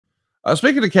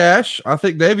Speaking of cash, I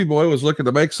think Davey Boy was looking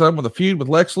to make some with a feud with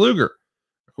Lex Luger.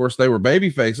 Of course, they were baby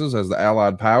faces as the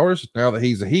Allied Powers. Now that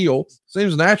he's a heel,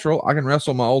 seems natural. I can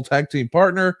wrestle my old tag team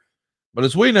partner. But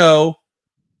as we know,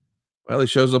 well, he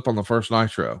shows up on the first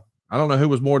Nitro. I don't know who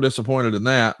was more disappointed in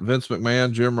that, Vince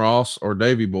McMahon, Jim Ross, or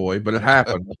Davey Boy, but it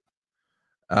happened.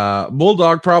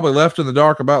 Bulldog probably left in the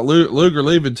dark about Luger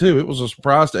leaving too. It was a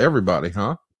surprise to everybody,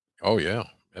 huh? Oh yeah,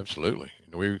 absolutely.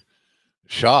 We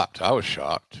shocked. I was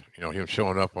shocked. Him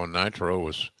showing up on Nitro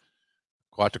was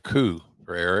quite a coup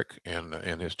for Eric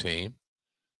and his team,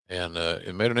 and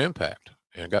it made an impact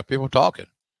and got people talking.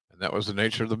 And that was the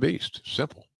nature of the beast.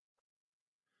 Simple.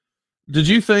 Did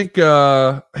you think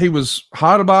he was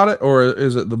hot about it, or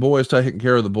is it the boys taking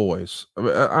care of the boys?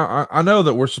 I know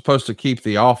that we're supposed to keep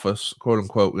the office, quote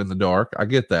unquote, in the dark. I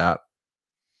get that,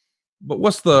 but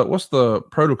what's the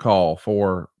protocol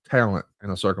for talent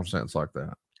in a circumstance like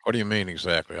that? What do you mean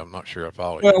exactly? I'm not sure I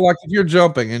follow you. Well, like if you're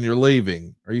jumping and you're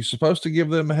leaving, are you supposed to give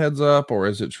them a heads up, or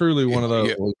is it truly one of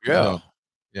those?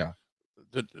 Yeah.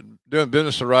 Doing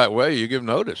business the right way, you give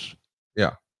notice.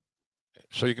 Yeah.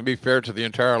 So you can be fair to the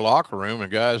entire locker room,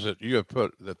 and guys that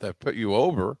have put you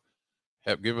over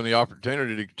have given the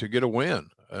opportunity to get a win,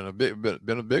 and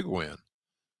been a big win.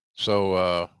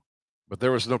 So, but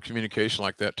there was no communication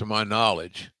like that to my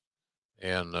knowledge.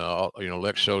 And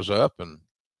Lex shows up, and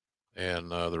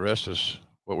the rest is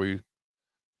what we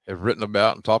have written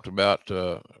about and talked about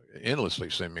endlessly,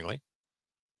 seemingly.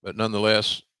 But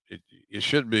nonetheless, it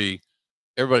should be,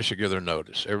 everybody should give their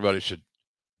notice. Everybody should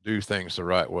do things the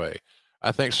right way.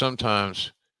 I think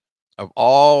sometimes, of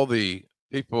all the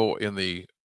people in the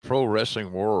pro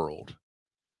wrestling world,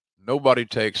 nobody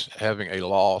takes having a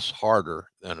loss harder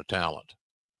than a talent.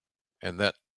 And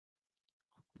that,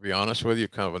 to be honest with you,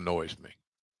 kind of annoys me.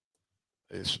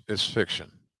 It's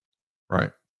fiction.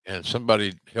 Right. And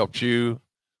somebody helped you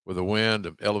with a win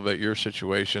to elevate your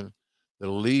situation. The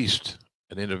least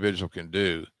an individual can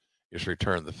do is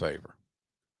return the favor.